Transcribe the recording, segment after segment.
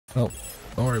Oh,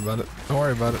 don't worry about it. Don't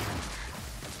worry about it.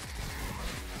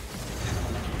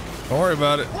 Don't worry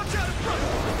about it. Watch out in front!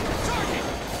 Target!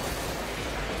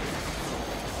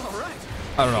 All right.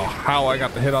 I don't know how I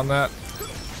got the hit on that.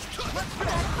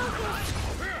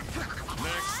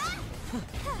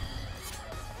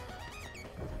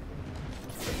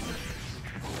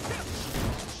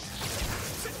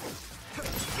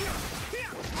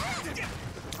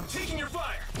 I'm taking your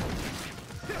fire.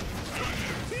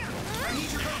 I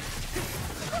need your help.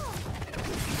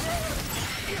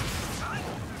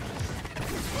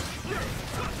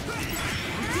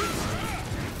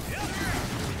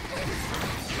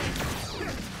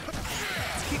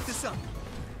 Let's keep this up.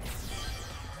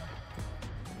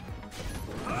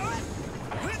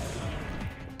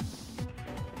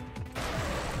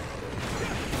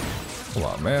 Come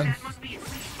on, man.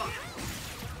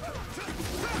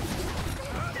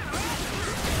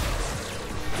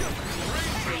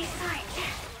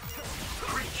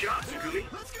 Great job, Tsugumi.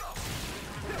 Let's go.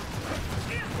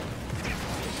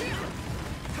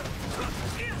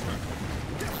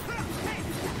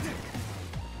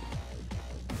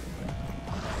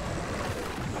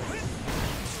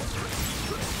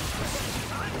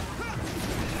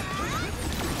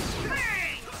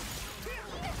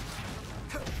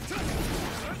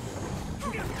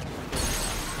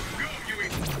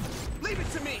 Leave it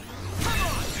to me. Come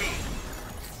on.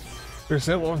 There's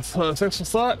that one sexual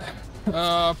slot.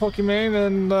 Pokimane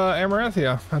and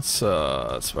Amaranthia. That's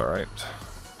about right.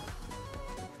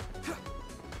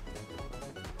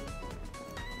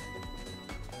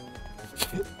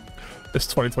 It's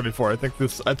 2024. I think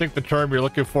the term you're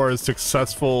looking for is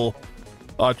successful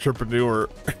entrepreneur.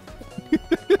 Here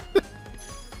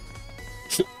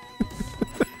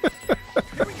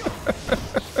we go.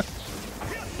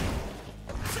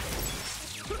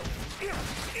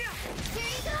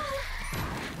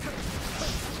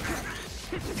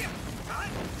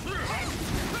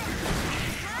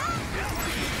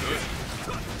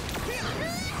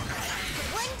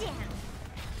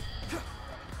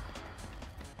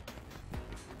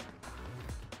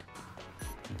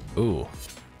 Ooh.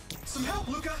 Some help,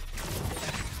 Luca.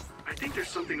 I think there's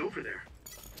something over there.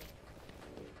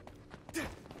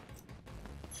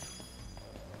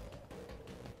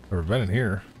 Never been in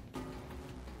here.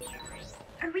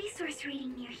 A resource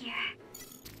reading near here.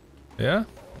 Yeah?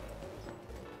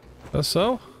 That's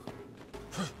so?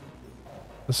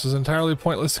 This is entirely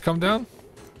pointless to come down?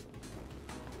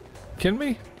 Kidding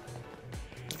me?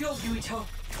 Go, Yuito.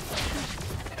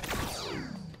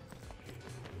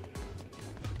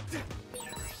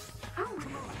 Oh,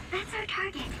 that's our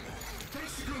target.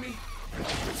 Thanks, Tsugumi.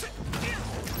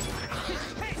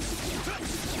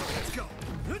 Let's go.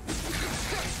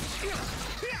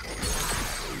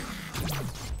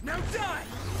 Now die.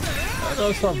 I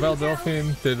noticed how Val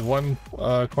Delphine did one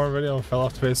corn video and fell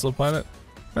off the face of the planet.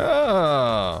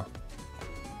 Ah!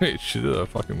 Wait, she did a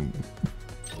fucking...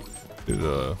 did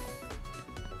a...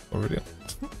 corn video.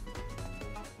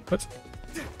 What?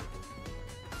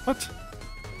 What?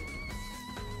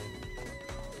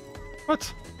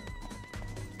 What?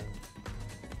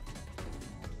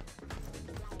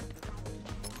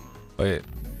 Wait,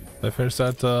 did I finish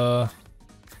that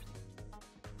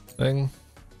thing?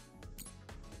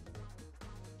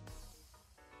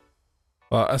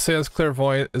 SAS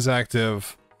Clairvoyant is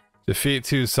active. Defeat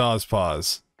 2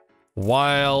 Sawspaws.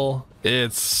 While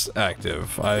it's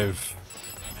active, I've...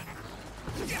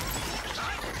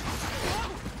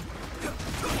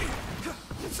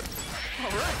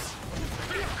 All right.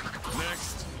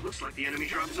 Next. Looks like the enemy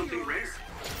dropped something rare.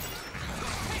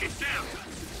 It's down.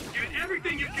 Give it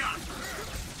everything you've got.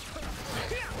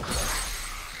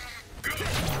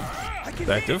 It's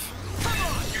active. Come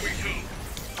on, Yuito.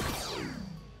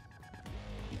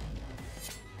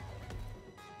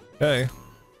 Okay.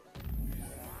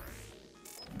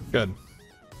 Good.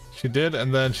 She did,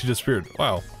 and then she disappeared.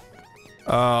 Wow.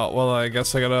 Well, I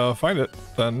guess I gotta find it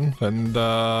then,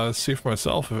 and see for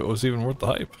myself if it was even worth the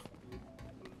hype.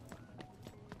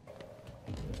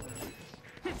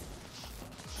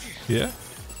 Yeah.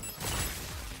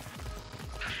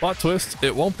 Plot twist,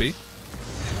 it won't be.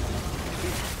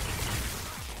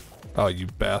 Oh, you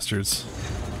bastards.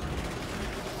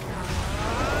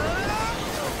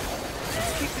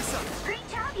 Let's keep this up. Great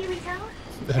job, Yuito.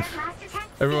 That last attack.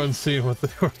 Everyone's seeing what they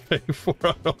were paying for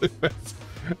on OnlyFans.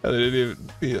 And they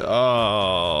didn't even...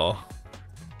 Oh.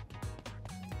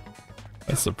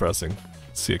 That's depressing.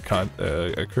 See a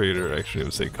creator, actually I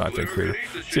would say content creator.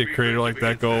 See a creator like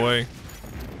that go away.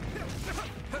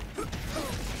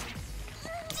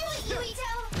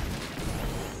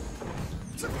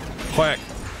 Quack.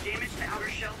 Damage to outer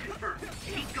shell confirmed.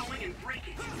 Keep going and break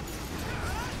it.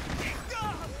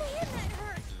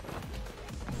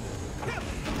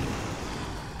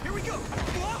 Here we go.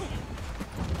 Whoa.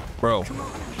 Bro.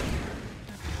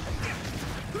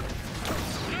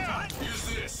 Use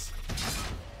this.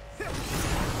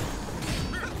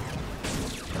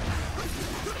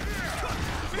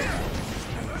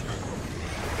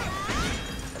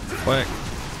 Quick.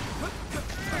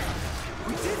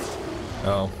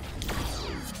 Oh.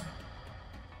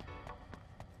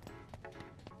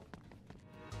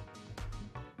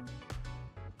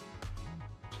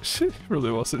 She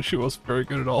really wasn't. She wasn't very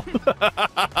good at all.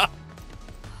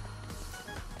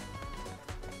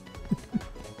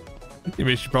 You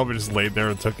mean she probably just laid there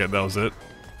and took it, that was it?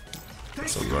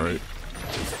 Sounds alright.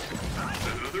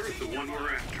 Another is the one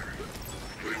we're after.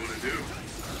 What do you want to do?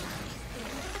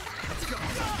 Let's go.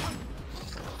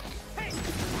 Hey.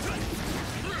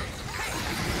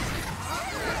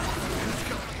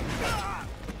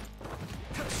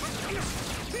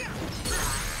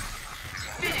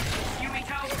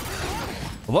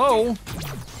 Hello?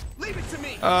 Leave it to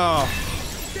me. Oh.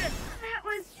 That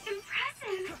was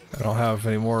impressive. I don't have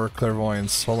any more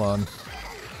clairvoyance. Hold on.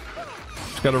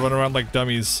 Just gotta run around like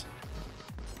dummies.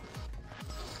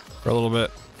 For a little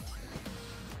bit.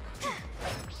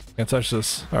 Can't touch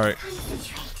this. Alright.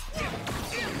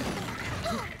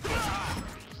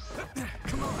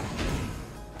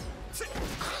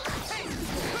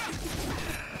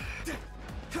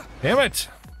 Damn it!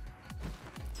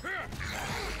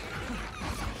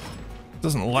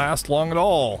 Doesn't last long at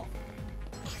all.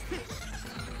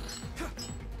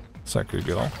 It's not good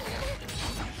at all.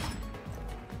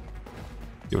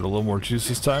 Give it a little more juice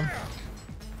this time.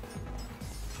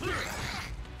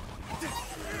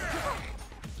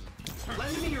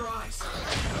 Lend me your eyes.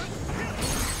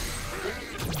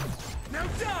 Now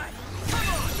die. Come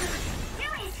on. Do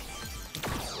it.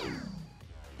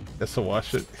 Yes, to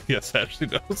watch it. Yes, Ashley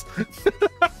does.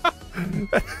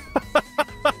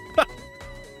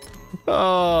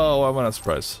 Oh, why am I not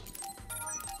surprised?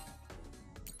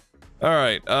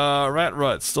 Alright, Rat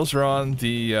Ruts. Those are on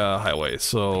the highway,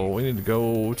 so we need to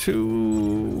go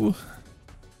to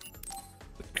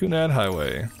the Kunad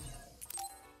Highway.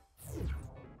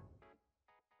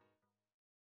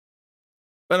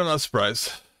 But I'm not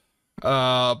surprised.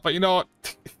 But you know what?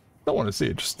 Don't want to see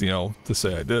it, just, you know, to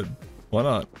say I did. Why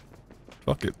not?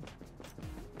 Fuck it.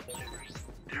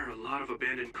 There are a lot of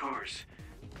abandoned cars.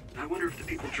 I wonder if the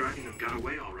people driving them got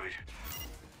away all right.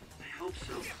 I hope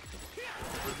so.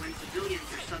 But when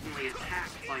civilians are suddenly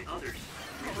attacked by others,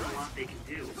 there's a lot they can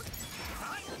do.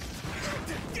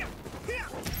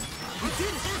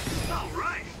 All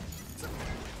right.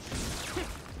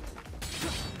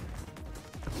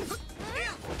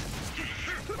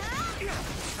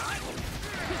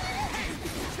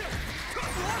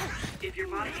 If your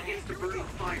body begins to burn with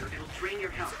fire, it'll drain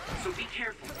your health, so be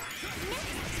careful.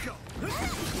 Let's go. Let's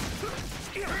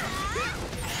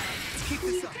keep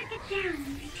this up. Took it down,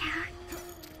 Yuito.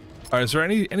 Alright, is there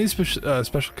any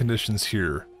special conditions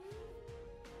here?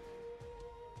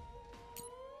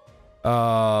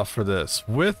 For this.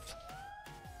 With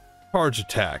charge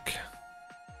attack.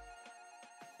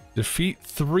 Defeat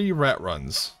 3 rat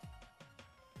runs.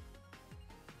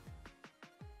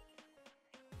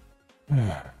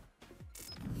 I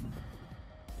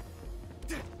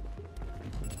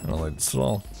don't like this at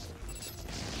all.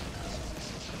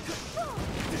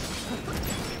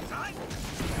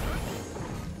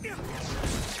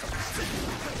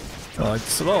 I don't like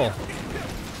this at all.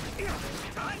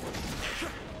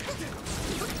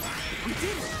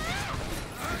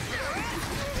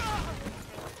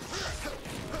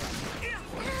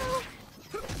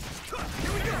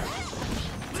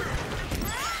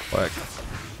 Whack.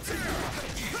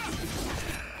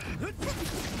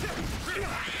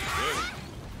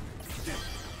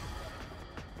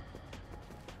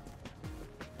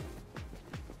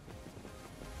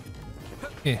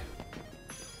 Yeah.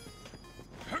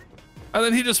 And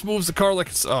then he just moves the car like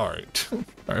it's alright.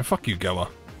 Alright, fuck you, Gamma.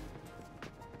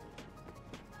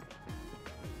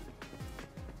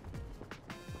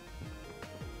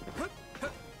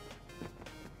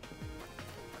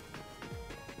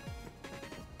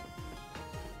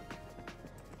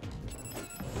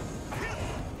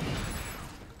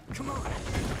 Come on. All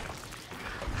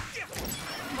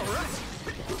right.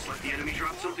 Looks like the enemy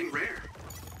dropped something rare.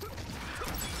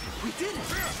 We did it.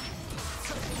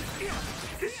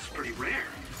 This is pretty rare.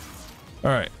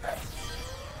 Alright.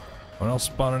 What else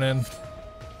spawning in?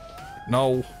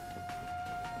 No.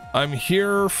 I'm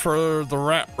here for the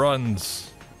rat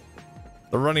runs.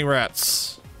 The runny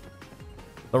rats.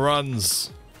 The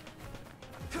runs.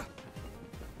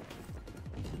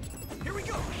 Here we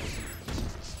go.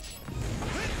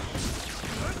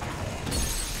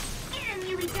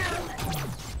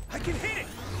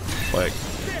 Like,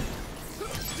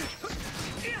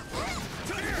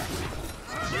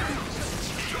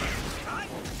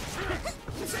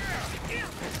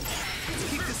 Let's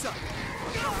keep this up.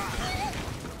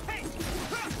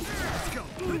 Let's go.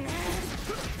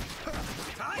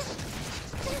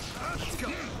 Let's go.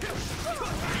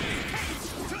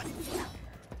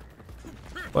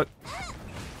 what?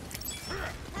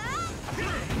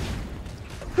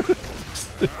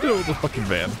 With the fucking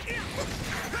van.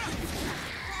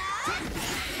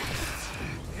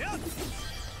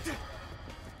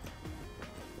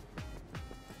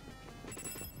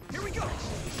 Here we go.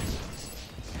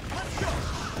 Let's go.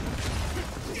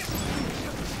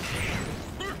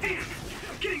 Damn,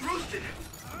 I'm getting roasted.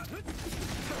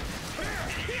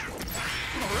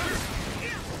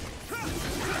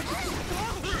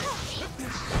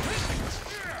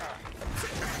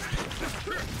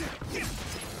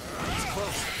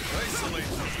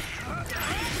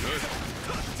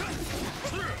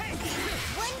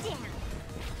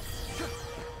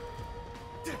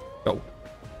 Go.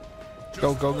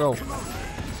 Go, go, go.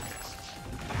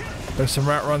 There's some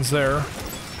rat runs there.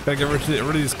 Gotta get rid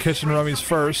of these kitchen rummies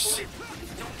first. Don't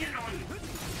get it on me.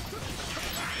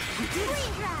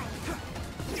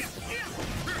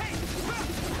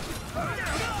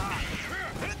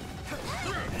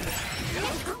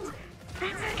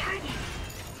 That's our target.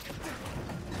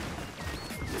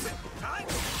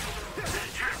 That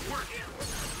attack worked.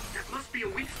 That must be a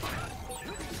weak spot.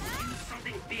 Use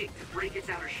something big to break its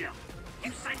outer shell.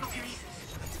 Use psychokinesis.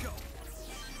 Let's go.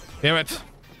 Damn it.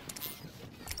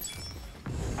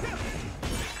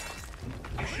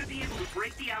 You should be able to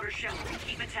break the outer shell and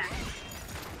keep attacking.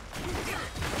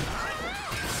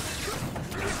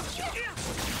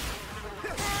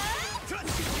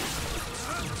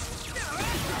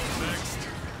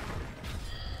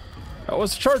 That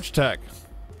was a charge attack.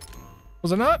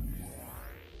 Was it not?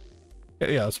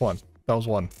 Yeah, that's one. That was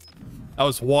one. That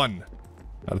was 1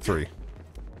 out of 3.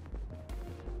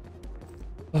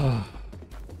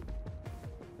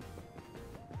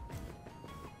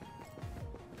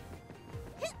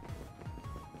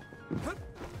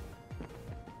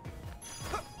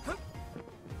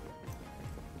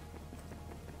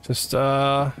 Just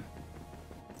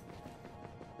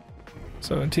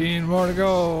 17 more to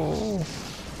go.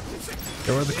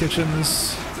 Go where the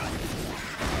kitchens.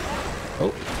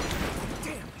 Oh.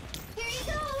 Here you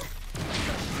go.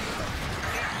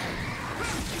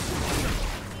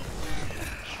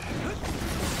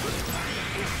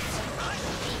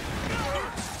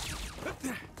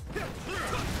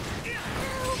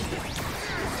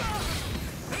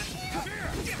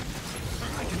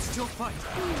 I can still fight.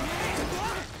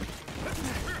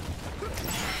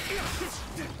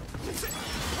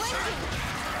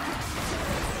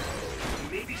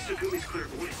 Maybe Sugumi's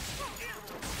clairvoyance.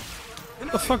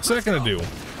 What the fuck's that gonna do? That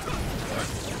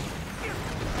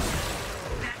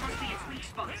must be its weak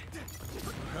spot.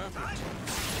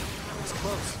 It's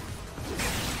close.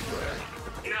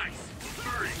 Nice.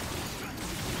 Burn it.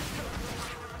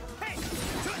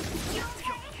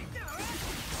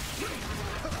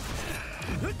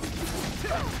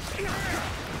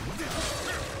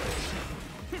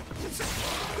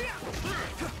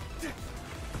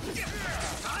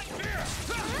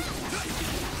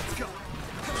 Let's go.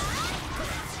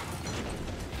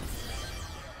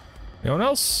 Anyone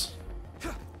else?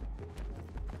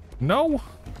 No?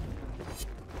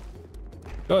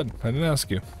 Good. I didn't ask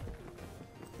you.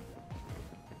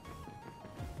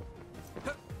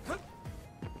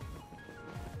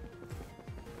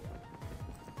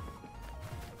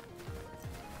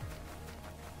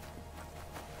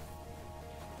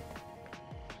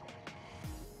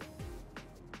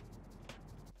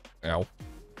 Ow.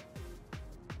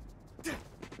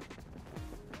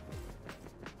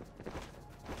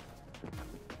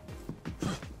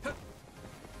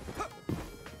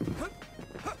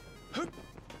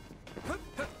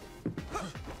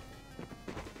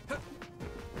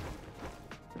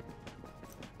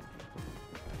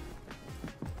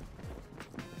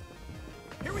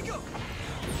 Here we go.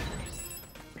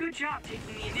 Good job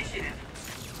taking the initiative.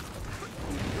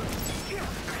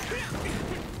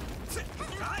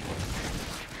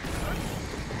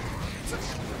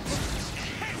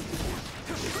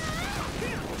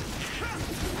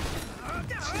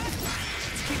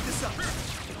 Let's keep this up.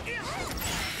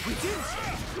 We did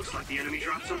it. Looks like the enemy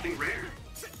dropped something rare.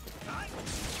 All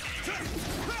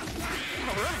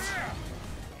right.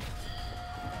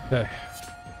 Okay.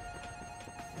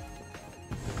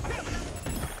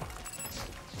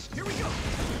 Here we go.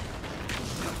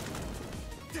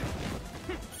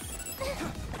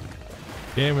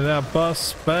 Give me that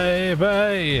bus,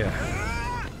 baby.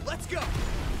 Let's go.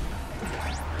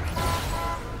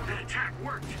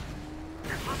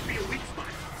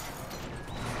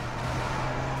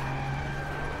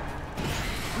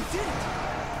 did it.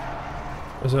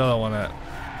 Where's the other one at?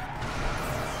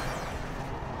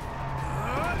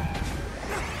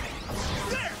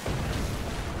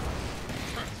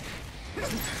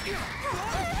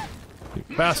 You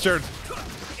bastard!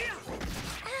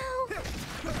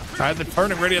 I had the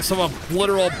turning radius of a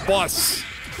literal bus.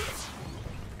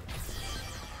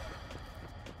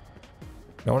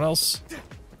 No one else?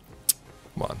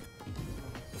 Come on.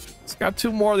 It's got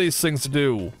 2 more of these things to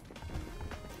do.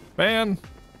 Man.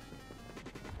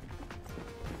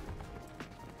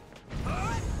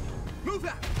 Move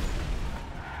out.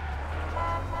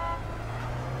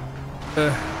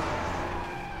 All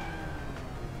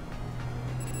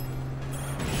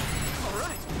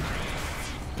right.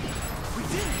 We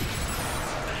did it.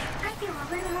 I feel a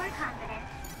little more confident.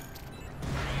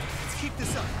 Let's keep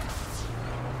this up.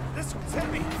 This one's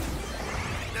heavy.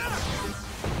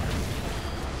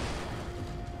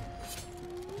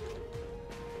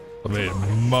 I made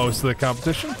most of the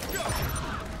competition.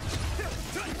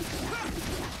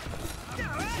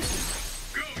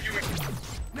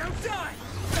 Now die.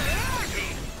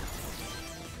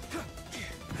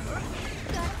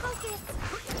 Gotta focus.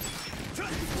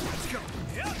 Let's go.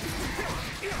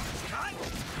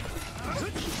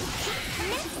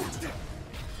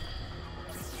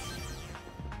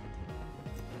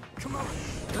 Come on.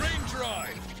 Brain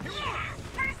drive.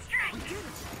 First strike.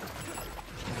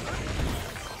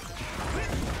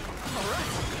 All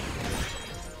right.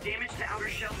 Damage to outer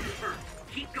shell confirmed.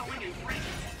 Keep going and break it.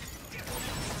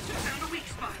 Found a weak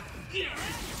spot. Yeah.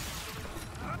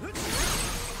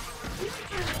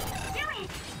 Do it.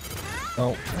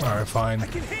 Oh, alright, fine. I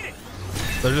can hit it.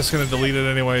 They're just gonna delete it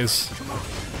anyways. Let's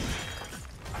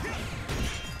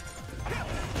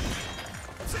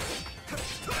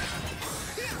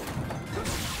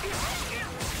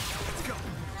go.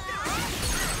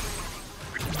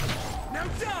 Now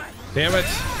die. Damn it.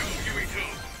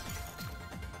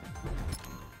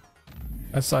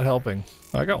 That's not helping.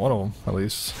 I got one of them, at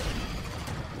least.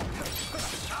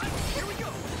 Here we go.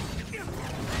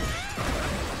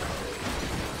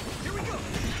 Here we go.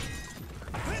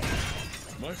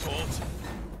 My fault.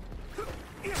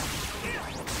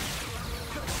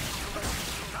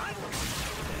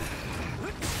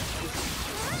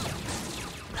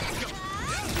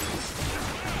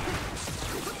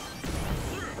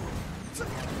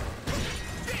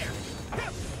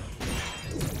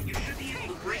 You should be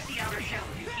able to break the outer shell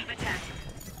if you keep attacking.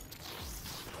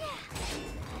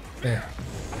 Yeah.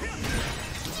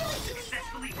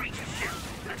 Successfully breach the shell.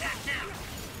 Attack now.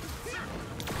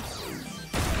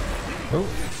 Oh,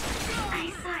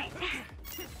 Eyesight.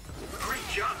 Great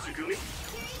job, Tsugumi.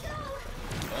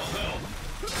 I'll help.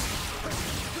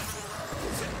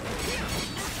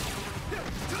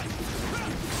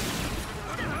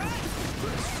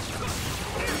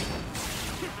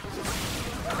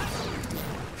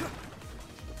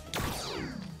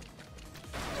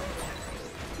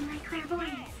 My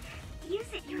clairvoyance.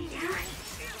 Use it, Yuito.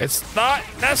 it's not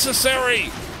necessary.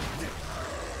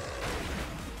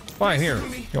 Fine, here.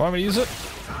 You want me to use it?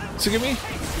 So give me.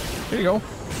 Here you go.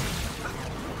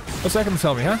 What's that gonna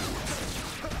tell me, huh?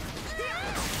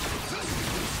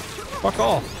 Fuck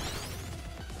all.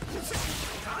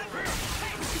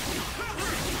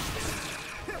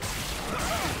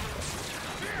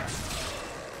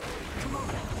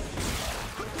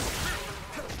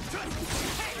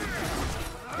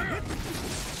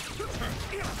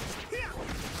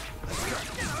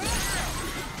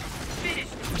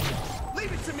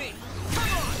 Leave it to me. Come on.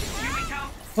 Yuito.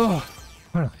 Oh,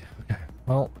 finally. Okay.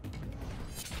 Well.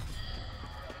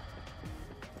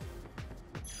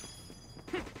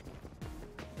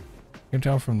 Came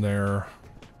down from there.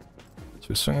 So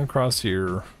we swing across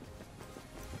here.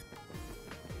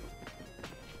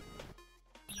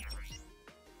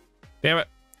 Damn it.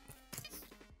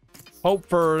 Hope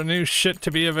for new shit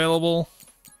to be available.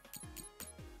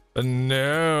 But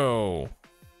no.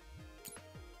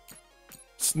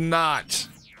 It's not.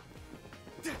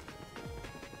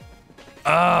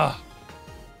 Ah.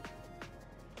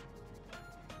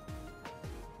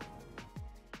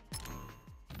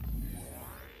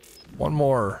 One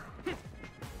more.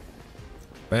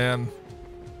 Man.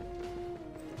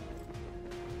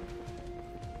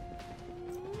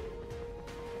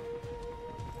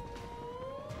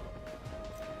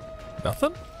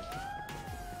 Nothing?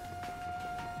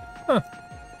 Huh.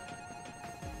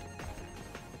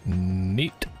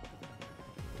 Neat.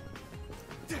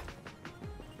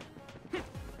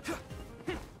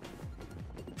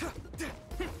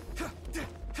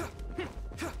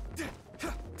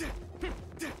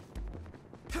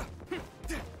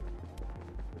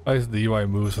 The UI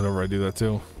moves whenever I do that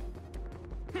too.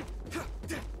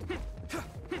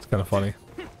 Kind of funny.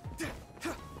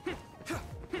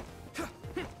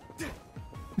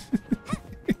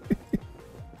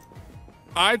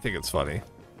 I think it's funny.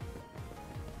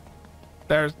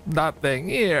 There's nothing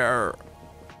here.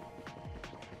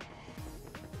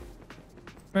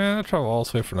 Man, I travel all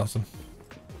this way for nothing.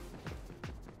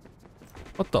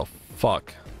 What the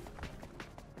fuck?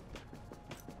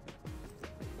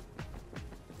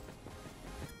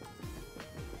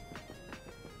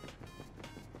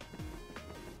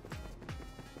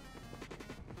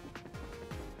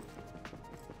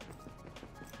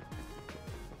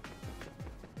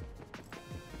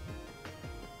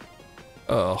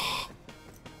 Ugh.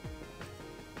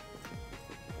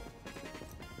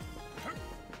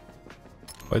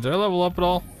 Wait, did I level up at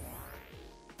all?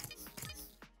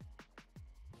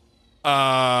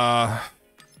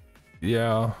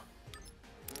 Yeah.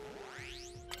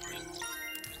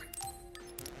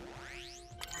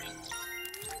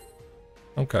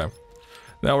 Okay.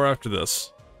 Now we're after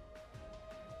this.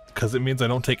 Because it means I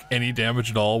don't take any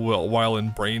damage at all while in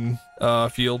brain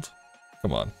field.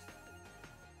 Come on.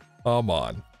 Come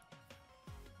on.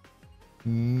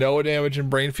 No damage in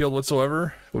brain field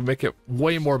whatsoever would make it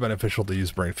way more beneficial to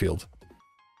use brain field.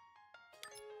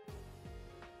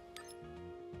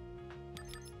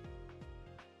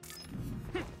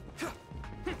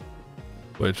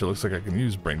 Which it looks like I can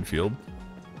use brain field.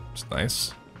 It's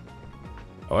nice.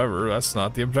 However, that's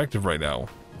not the objective right now.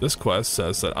 This quest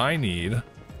says that I need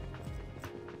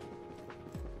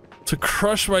to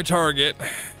crush my target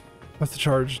with the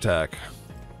charge attack.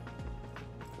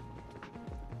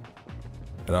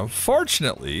 And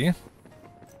unfortunately...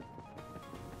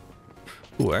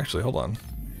 Ooh, actually, hold on.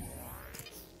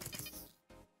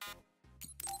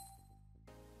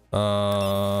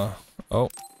 Oh.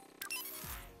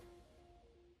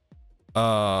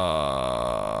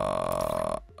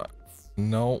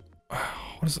 No.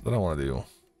 What is it that I want to do?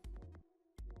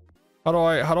 How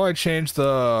do I change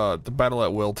the battle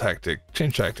at will tactic?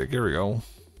 Change tactic. Here we go.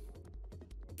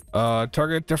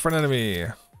 Target different enemy.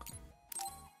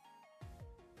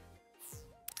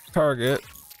 Target.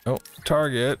 Oh,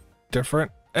 target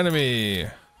different enemy.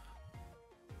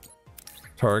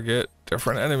 Target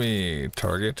different enemy.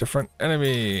 Target different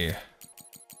enemy.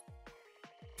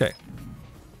 Okay.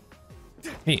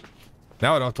 Neat.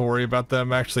 Now I don't have to worry about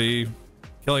them actually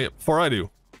killing it before I do.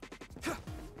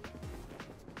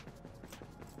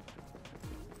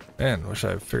 Man, wish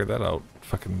I figured that out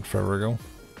fucking forever ago.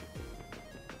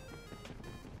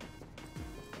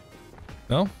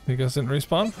 No? You guys didn't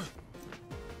respawn?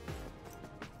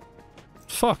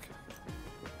 Fuck.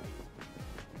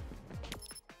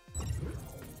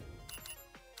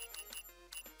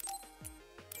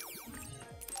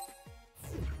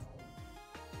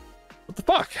 What the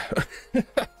fuck?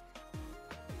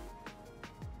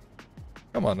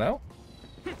 Come on now.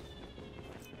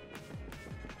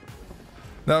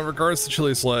 Now, in regards to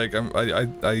Chili's leg,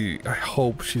 I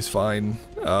hope she's fine.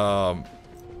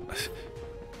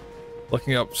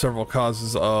 Looking up several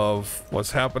causes of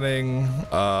what's happening,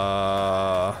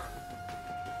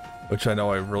 which I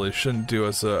know I really shouldn't do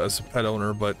as a pet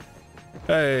owner, but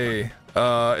hey,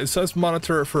 it says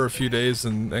monitor it for a few days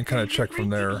and kind of check from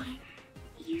there.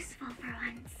 Useful for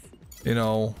once. You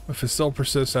know, if it still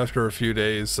persists after a few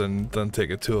days, then take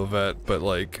it to a vet, but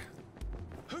like...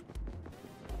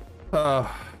 Alright,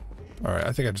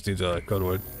 I think I just need to go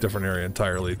to a different area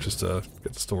entirely just to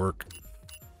get this to work.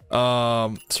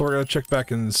 So we're gonna check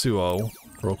back in Suo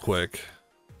real quick.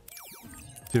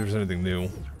 See if there's anything new.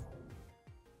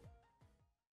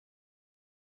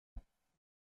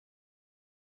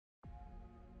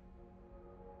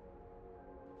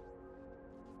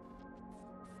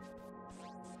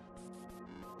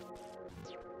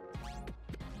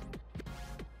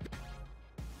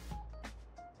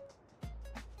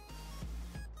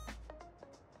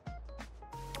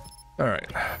 All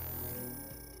right.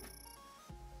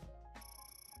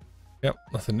 Yep,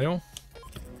 nothing new.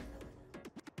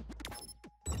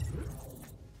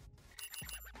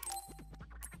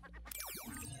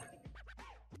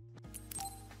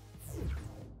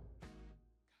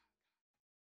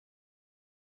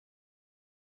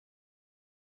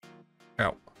 Ow. I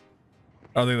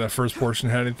don't think that first portion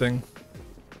had anything.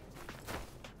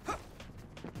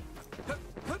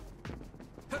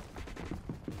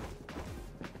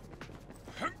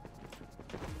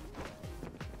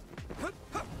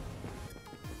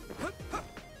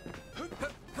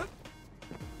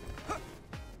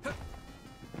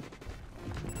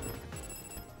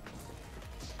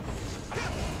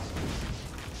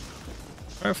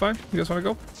 Alright, fine. You guys want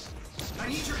to go? I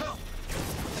need your help.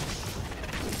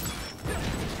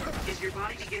 If you're your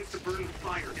body begins to burn with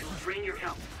fire, it'll drain your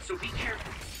health, so be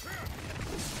careful.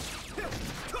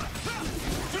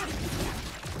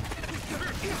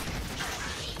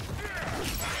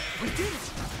 We did it!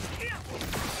 Do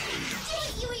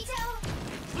it, Yuito!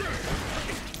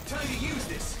 Time to use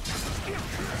this.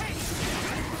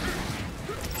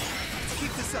 Let's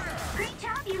keep this up. Great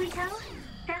job, Yuito.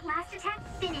 That last attack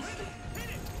finished it.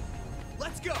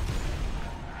 Let's go.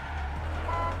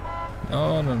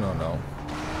 No, no, no, no.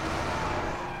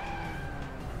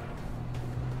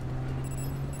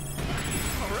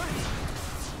 All right.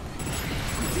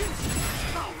 We did it.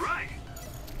 All right.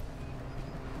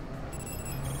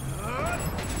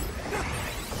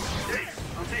 Thanks,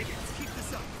 I'll take it. Let's keep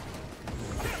this up.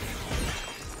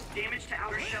 Damage to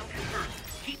outer shell confirmed.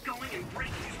 Keep going and break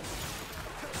it.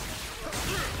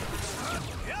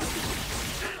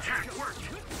 That attack worked.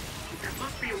 That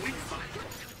must be a weak spot.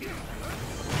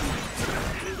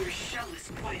 Your shell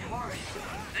is quite hard.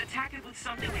 Attack it with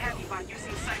something heavy by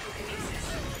using psychokinesis.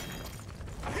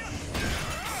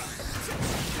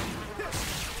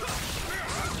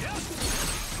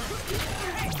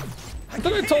 I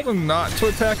thought I told him not to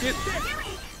attack it.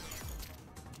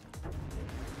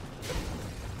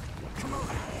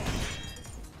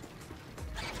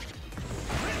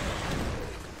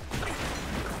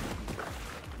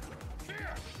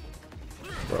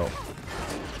 Bro.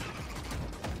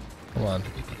 Come on.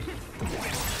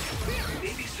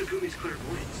 Maybe Sugumi's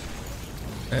clairvoyance.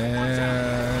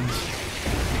 And...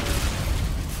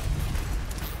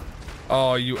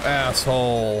 oh, you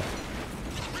asshole.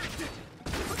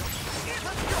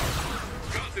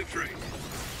 Concentrate.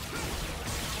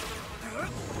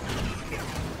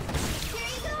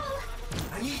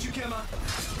 I need you, Gemma.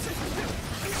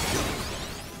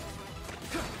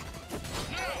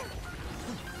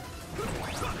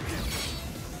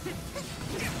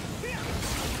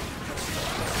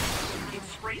 It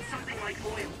sprayed something like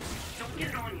oil. Don't get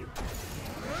it on you.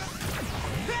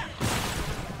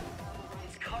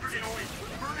 It's covered in oil.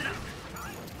 Burn it up.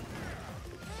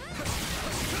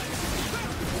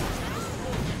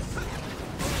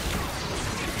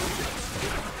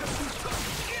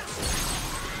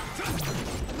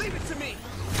 Leave it to me.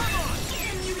 Come on.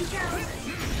 Yuito!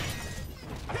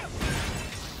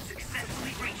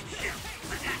 Successfully reached shell.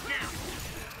 Attack now.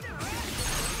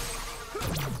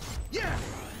 Yeah.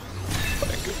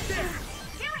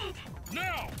 Do it!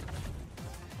 Now.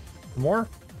 More?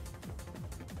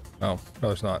 Oh, no,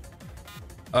 there's not.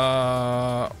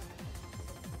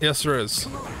 Yes, there is.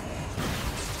 Now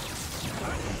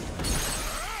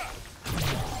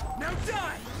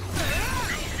die.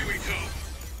 Go, Yuito.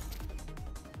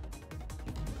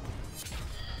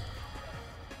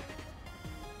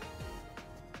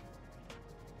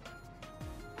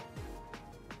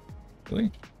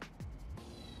 Really?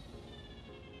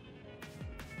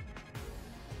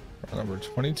 Number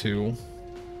 22.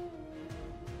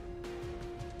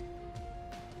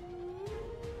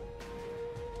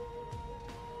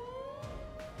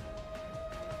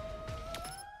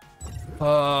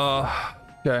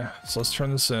 Okay, so let's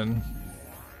turn this in.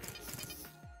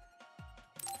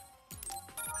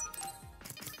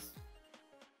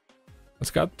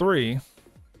 It's got 3.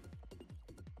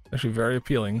 Actually very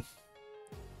appealing.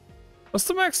 What's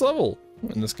the max level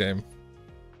in this game?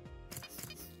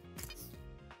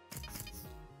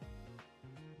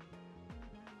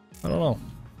 I don't know.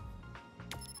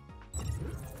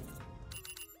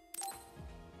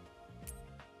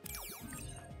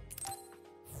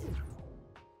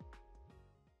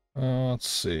 Let's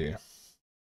see.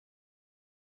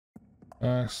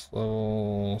 Max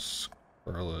level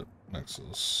Scarlet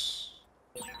Nexus.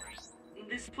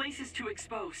 This place is too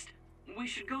exposed. We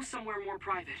should go somewhere more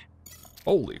private.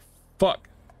 Holy fuck.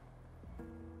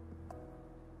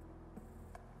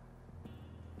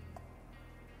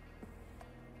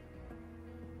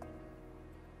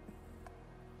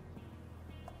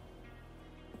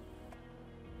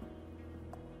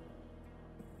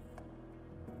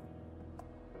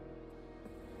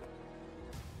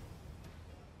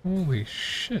 Holy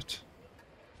shit.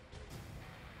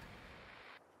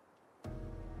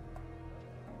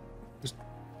 Just...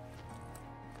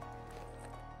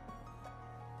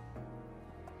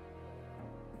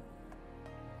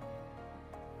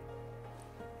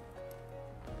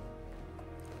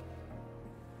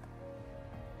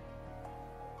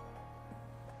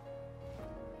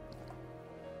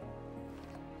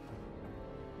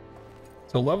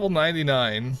 So level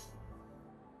 99.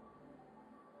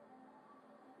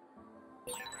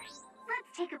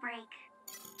 Let's take a break.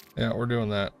 Yeah, we're doing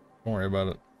that. Don't worry about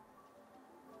it.